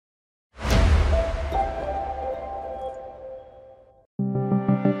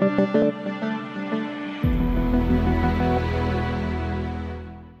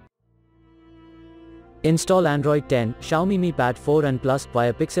Install Android 10, Xiaomi Mi Pad 4 and Plus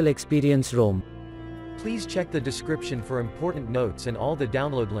via Pixel Experience ROM. Please check the description for important notes and all the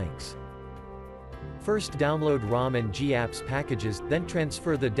download links. First download ROM and GApps packages, then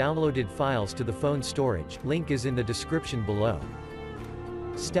transfer the downloaded files to the phone storage, link is in the description below.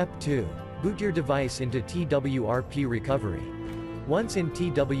 Step 2. Boot your device into TWRP recovery. Once in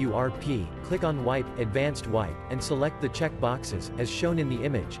TWRP, click on Wipe, Advanced Wipe, and select the check boxes, as shown in the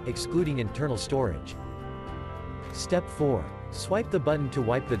image, excluding internal storage. Step 4. Swipe the button to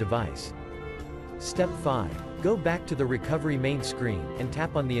wipe the device. Step 5. Go back to the recovery main screen, and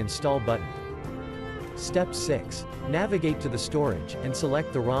tap on the Install button. Step 6. Navigate to the storage, and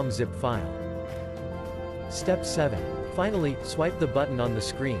select the ROM zip file. Step 7. Finally, swipe the button on the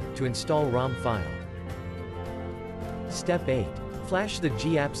screen, to install ROM file. Step 8. Flash the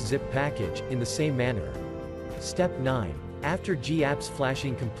GApps zip package, in the same manner. Step 9. After GApps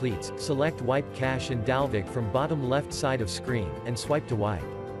flashing completes, select Wipe Cache and dalvik from bottom left side of screen, and swipe to wipe.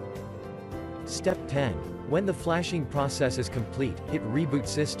 Step 10. When the flashing process is complete, hit Reboot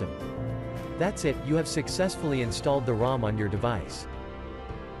System. That's it, you have successfully installed the ROM on your device.